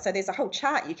made of. So there's a whole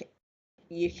chart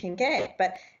you can get,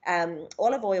 but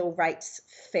olive oil rates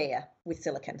fair with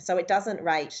silicone. So it doesn't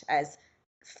rate as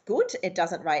good, it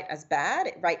doesn't rate as bad,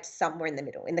 it rates somewhere in the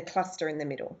middle, in the cluster in the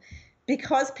middle.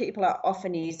 Because people are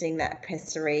often using that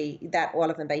pessary, that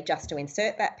olive B, just to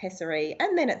insert that pessary,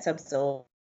 and then it's absorbed,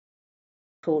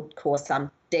 could cause some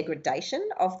degradation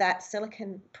of that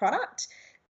silicone product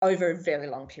over a very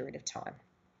long period of time.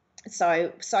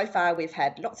 So far we've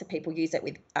had lots of people use it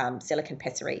with silicone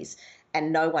pessaries,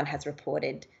 and no one has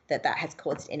reported that has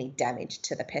caused any damage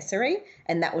to the pessary,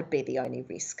 and that would be the only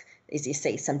risk, is you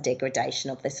see some degradation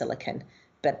of the silicone,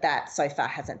 but that so far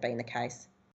hasn't been the case.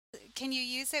 Can you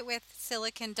use it with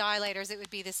silicone dilators? It would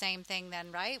be the same thing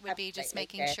then, right? Would be just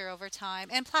making sure over time.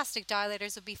 And plastic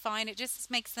dilators would be fine. It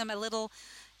just makes them a little,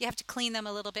 you have to clean them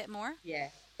a little bit more. Yeah.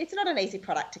 It's not an easy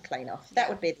product to clean off. That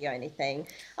would be the only thing.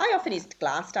 I often use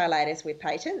glass dilators with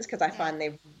patients because I find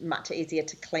they're much easier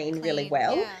to clean really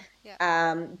well.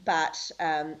 But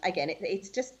again, it's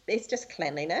just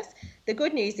cleanliness. The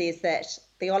good news is that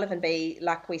the olive and bee,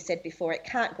 like we said before, it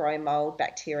can't grow mold,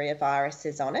 bacteria,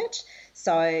 viruses on it.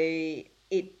 So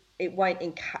it won't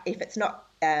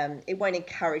it won't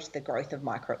encourage the growth of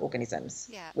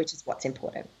microorganisms, which is what's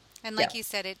important. And like you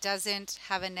said, it doesn't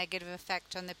have a negative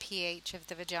effect on the pH of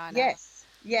the vagina.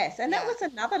 Yes. And that was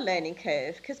another learning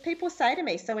curve, because people say to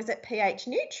me, so is it pH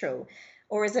neutral,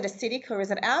 or is it acidic, or is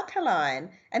it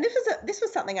alkaline? And this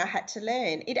was something I had to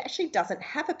learn. It actually doesn't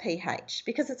have a pH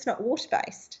because it's not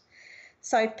water-based.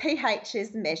 So pH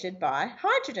is measured by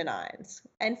hydrogen ions.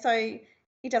 And so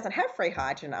it doesn't have free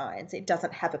hydrogen ions. It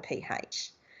doesn't have a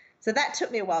pH. So that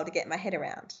took me a while to get my head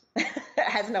around. It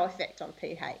has no effect on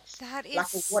pH. That is like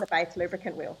a water-based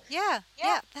lubricant will. Yeah,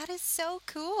 that is so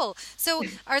cool. So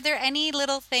are there any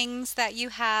little things that you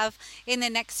have in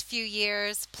the next few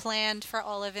years planned for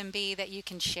Olive and Bee that you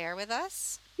can share with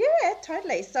us? Yeah,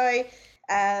 totally. So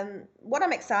what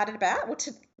I'm excited about,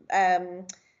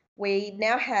 we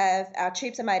now have, our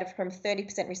tubes are made from 30%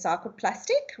 recycled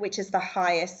plastic, which is the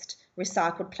highest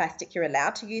recycled plastic you're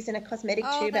allowed to use in a cosmetic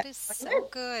tube. That is so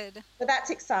good. So that's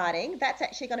exciting. That's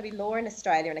actually going to be law in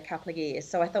Australia in a couple of years.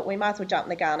 So I thought we might as well jump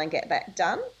the gun and get that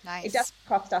done. Nice. It does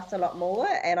cost us a lot more,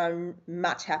 and I'm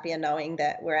much happier knowing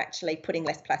that we're actually putting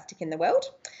less plastic in the world.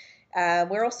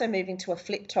 We're also moving to a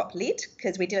flip-top lid,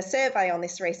 because we did a survey on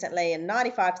this recently, and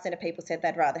 95% of people said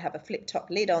they'd rather have a flip-top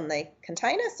lid on the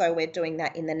container. So we're doing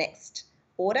that in the next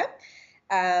order.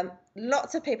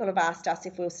 Lots of people have asked us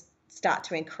if we'll start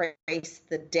to increase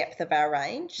the depth of our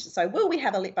range. So will we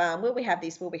have a lip balm? Will we have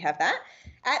this? Will we have that?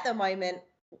 At the moment,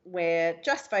 we're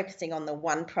just focusing on the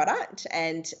one product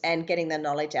and getting the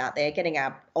knowledge out there, getting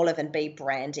our Olive and Bee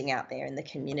branding out there in the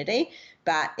community.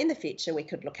 But in the future, we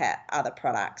could look at other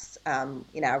products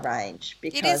in our range.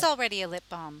 Because it is already a lip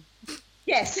balm.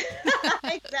 Yes,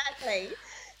 exactly.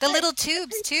 The little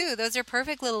tubes too. Those are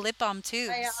perfect little lip balm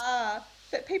tubes. They are.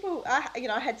 But people,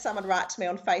 I had someone write to me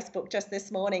on Facebook just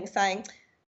this morning saying,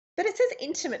 but it says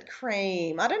intimate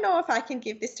cream. I don't know if I can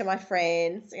give this to my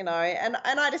friends, and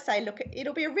I just say, look,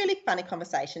 it'll be a really funny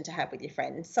conversation to have with your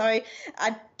friends. So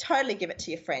I'd totally give it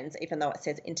to your friends, even though it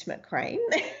says intimate cream.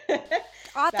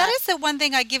 That is the one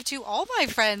thing I give to all my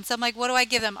friends. I'm like, what do I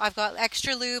give them? I've got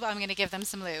extra lube. I'm going to give them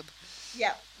some lube.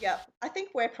 Yeah. I think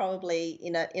we're probably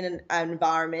in an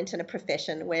environment and a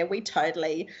profession where we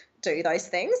totally do those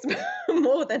things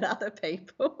more than other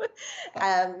people.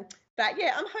 But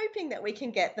yeah, I'm hoping that we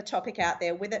can get the topic out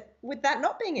there with that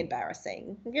not being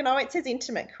embarrassing. It says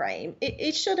intimate cream.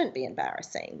 It shouldn't be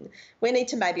embarrassing. We need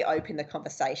to maybe open the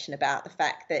conversation about the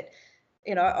fact that,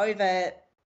 over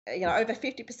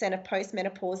 50% of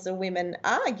postmenopausal women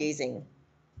are using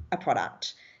a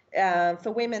product.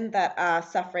 For women that are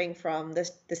suffering from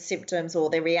the symptoms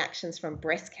or the reactions from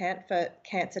breast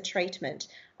cancer treatment,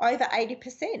 over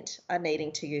 80% are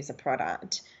needing to use a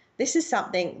product. This is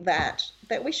something that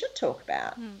we should talk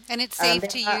about. And it's safe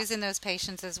to use in those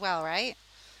patients as well, right?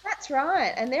 That's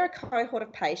right. And there are a cohort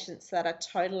of patients that are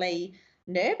totally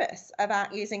nervous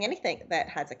about using anything that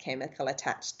has a chemical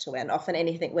attached to it, and often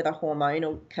anything with a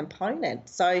hormonal component.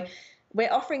 So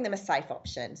we're offering them a safe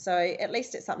option. So at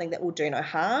least it's something that will do no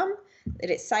harm, that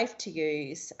it's safe to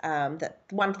use, that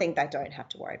one thing they don't have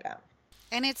to worry about.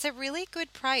 And it's a really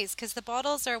good price, because the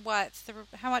bottles are what?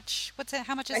 How much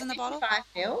is in the bottle? 55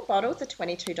 ml bottles are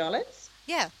 $22.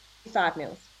 Yeah. 5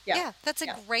 mils. Yeah, that's a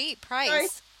great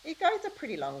price. So it goes a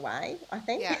pretty long way, I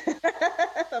think,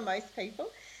 for most people.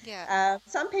 Yeah.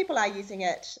 Some people are using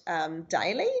it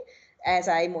daily as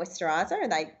a moisturiser,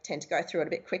 and they tend to go through it a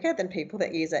bit quicker than people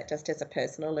that use it just as a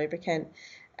personal lubricant.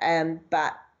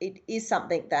 But it is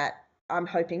something that I'm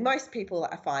hoping most people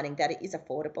are finding that it is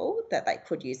affordable, that they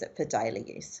could use it for daily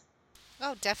use.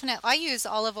 Oh, definitely. I use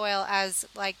olive oil as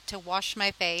like to wash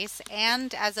my face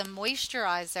and as a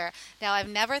moisturizer. Now, I've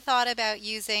never thought about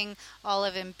using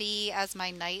olive and bee as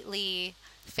my nightly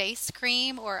face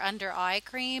cream or under eye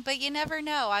cream, but you never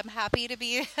know. I'm happy to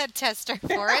be a tester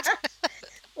for it.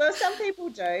 Well, some people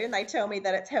do, and they tell me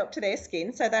that it's helped to their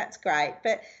skin, so that's great.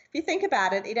 But if you think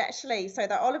about it, so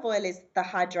the olive oil is the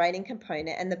hydrating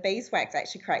component, and the beeswax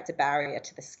actually creates a barrier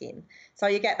to the skin. So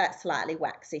you get that slightly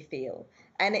waxy feel.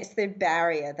 And it's the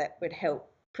barrier that would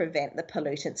help prevent the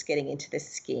pollutants getting into the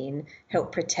skin,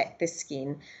 help protect the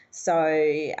skin. So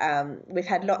we've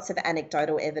had lots of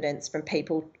anecdotal evidence from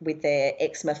people with their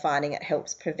eczema finding it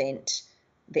helps prevent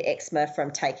the eczema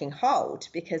from taking hold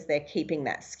because they're keeping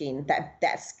that skin, that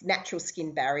natural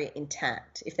skin barrier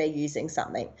intact if they're using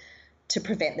something to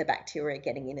prevent the bacteria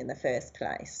getting in the first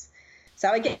place.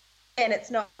 So again,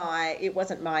 it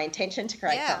wasn't my intention to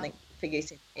create something for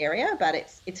use in the area, but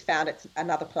it's found it's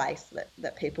another place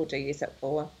that people do use it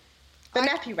for. The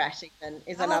nappy rash even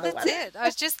is another one. That's it. I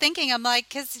was just thinking, I'm like,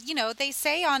 because, they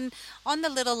say on the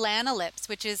little Lana lips,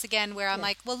 which is, again, where I'm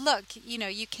like, well, look,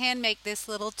 you can make this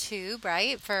little tube,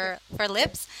 right, for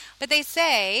lips. But they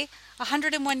say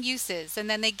 101 uses, and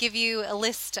then they give you a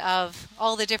list of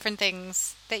all the different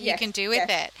things that you can do with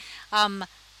it.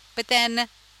 But then,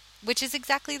 which is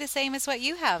exactly the same as what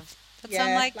you have. But so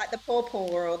I'm like the pawpaw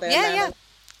or the...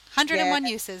 101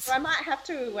 uses. So I might have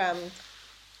to...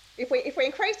 If we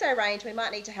increase our range, we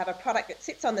might need to have a product that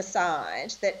sits on the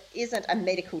side that isn't a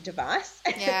medical device,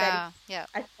 a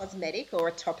cosmetic or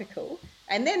a topical,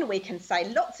 and then we can say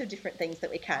lots of different things that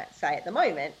we can't say at the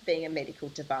moment, being a medical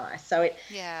device. So it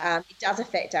does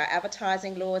affect our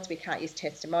advertising laws. We can't use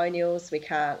testimonials. We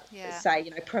can't say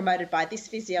promoted by this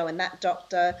physio and that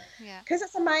doctor, because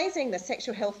it's amazing the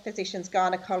sexual health physicians,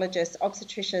 gynecologists,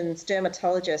 obstetricians,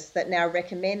 dermatologists that now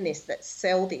recommend this, that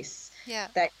sell this.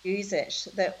 That use it,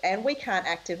 and we can't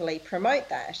actively promote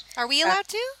that. Are we allowed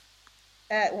to?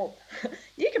 Well,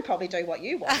 you can probably do what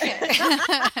you want.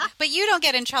 But you don't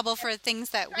get in trouble for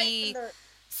things that we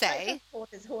say.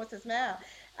 Horse's mouth.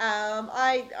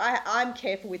 I'm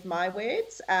careful with my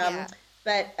words,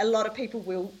 but a lot of people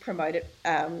will promote it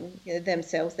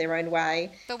themselves their own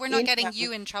way. But we're not getting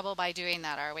you in trouble by doing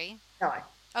that, are we? No.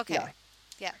 Okay. No.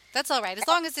 Yeah, that's all right, as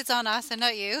long as it's on us and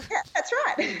not you. Yeah, that's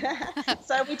right.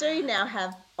 So we do now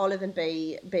have olive and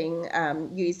bee being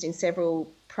used in several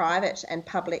private and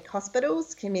public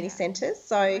hospitals, community centres.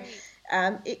 So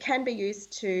it can be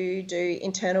used to do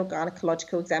internal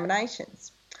gynecological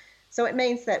examinations. So it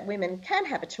means that women can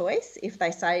have a choice if they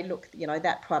say, look,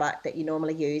 that product that you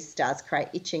normally use does create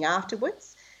itching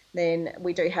afterwards. Then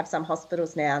we do have some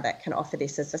hospitals now that can offer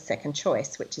this as a second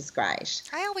choice, which is great.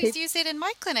 I always use it in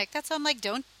my clinic. That's why I'm like,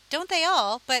 don't they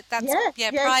all? But that's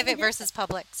private versus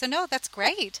public. So no, that's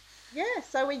great. Yeah,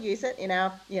 so we use it in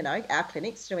our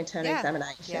clinics to do internal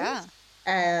examinations. Yeah.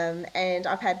 And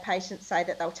I've had patients say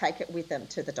that they'll take it with them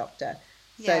to the doctor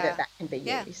so that can be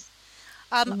used.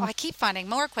 I keep finding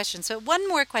more questions. So one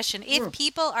more question: if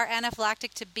people are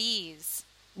anaphylactic to bees,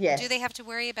 do they have to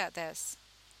worry about this?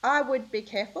 I would be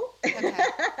careful. Okay.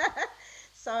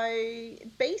 So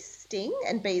bee sting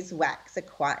and beeswax are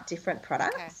quite different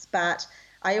products, but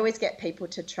I always get people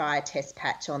to try a test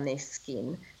patch on their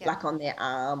skin, like on their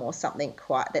arm or something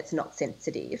that's not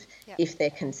sensitive if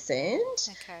they're concerned.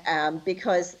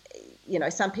 Because,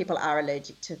 some people are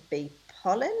allergic to bee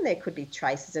pollen. There could be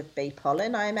traces of bee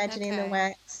pollen, I imagine, in the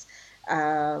wax.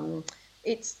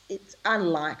 It's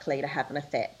unlikely to have an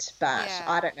effect, but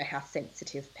I don't know how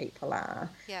sensitive people are.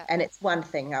 And it's one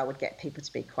thing I would get people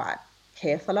to be quite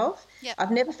careful of.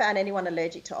 I've never found anyone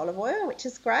allergic to olive oil, which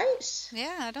is great.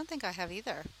 Yeah, I don't think I have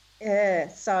either. Yeah,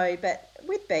 but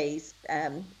with bees,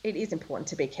 it is important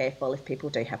to be careful if people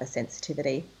do have a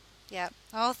sensitivity. Yeah.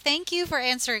 Oh, thank you for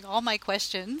answering all my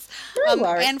questions.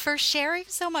 And for sharing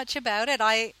so much about it.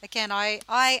 I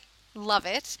love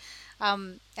it.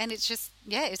 And it's just,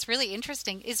 it's really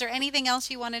interesting. Is there anything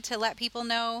else you wanted to let people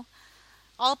know?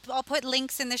 I'll put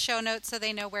links in the show notes so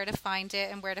they know where to find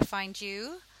it and where to find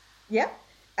you. Yeah.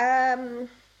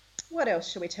 What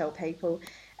else should we tell people?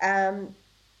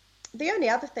 The only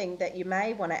other thing that you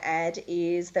may want to add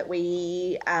is that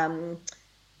we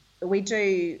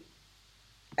do,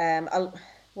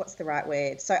 what's the right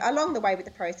word? So along the way with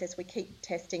the process, we keep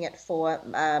testing it for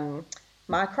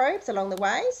microbes along the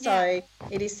way. So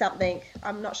it is something,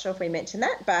 I'm not sure if we mentioned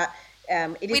that, but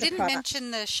it is We didn't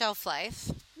mention the shelf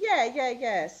life.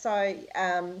 Yeah. So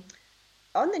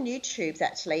on the new tubes,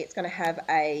 actually, it's going to have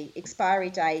a expiry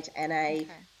date and a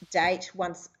date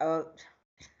once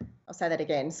I'll say that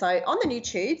again. So on the new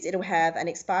tubes, it'll have an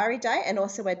expiry date and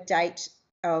also a date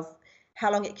of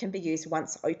how long it can be used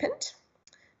once opened,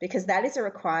 because that is a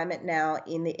requirement now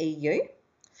in the EU.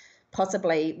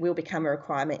 Possibly will become a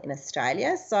requirement in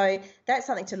Australia. So that's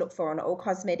something to look for on all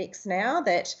cosmetics now,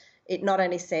 that it not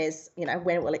only says, when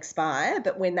it will expire,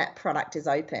 but when that product is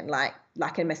open, like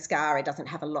a mascara doesn't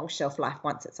have a long shelf life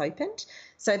once it's opened.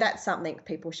 So that's something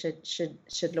people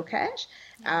should look at.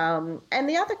 And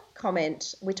the other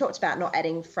comment, we talked about not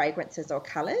adding fragrances or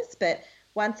colours, but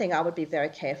one thing I would be very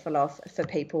careful of for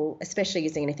people, especially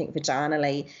using anything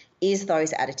vaginally, is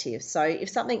those additives. So if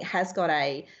something has got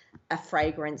a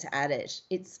fragrance added,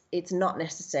 it's not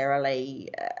necessarily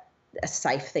a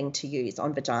safe thing to use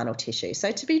on vaginal tissue.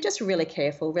 So to be just really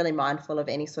careful, really mindful of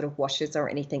any sort of washes or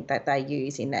anything that they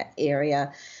use in that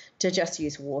area, to just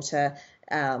use water,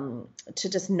 to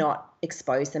just not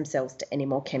expose themselves to any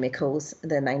more chemicals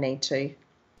than they need to.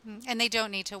 And they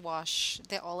don't need to wash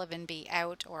the olivin bee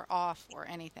out or off or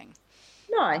anything.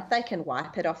 No, they can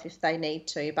wipe it off if they need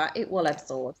to, but it will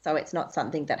absorb. So it's not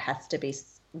something that has to be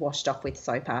washed off with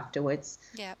soap afterwards.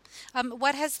 Yeah.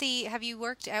 Have you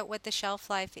worked out what the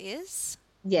shelf life is?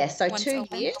 Yeah, so Once 2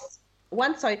 opened? years.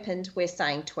 Once opened, we're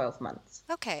saying 12 months.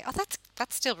 Okay. Oh,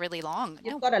 that's still really long.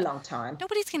 You've got a long time.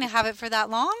 Nobody's going to have it for that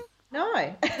long. No,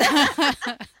 I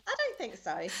don't think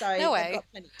so. So No way. they've got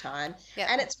plenty of time. Yeah.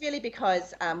 And it's really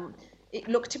because,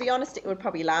 to be honest, it would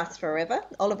probably last forever.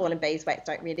 Olive oil and beeswax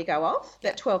don't really go off,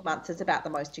 but 12 months is about the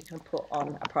most you can put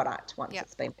on a product once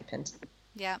it's been opened.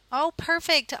 Yeah. Oh,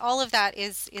 perfect. All of that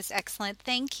is excellent.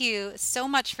 Thank you so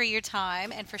much for your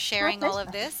time and for sharing all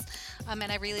of this. And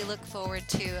I really look forward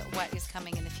to what is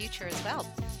coming in the future as well.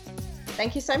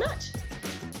 Thank you so much.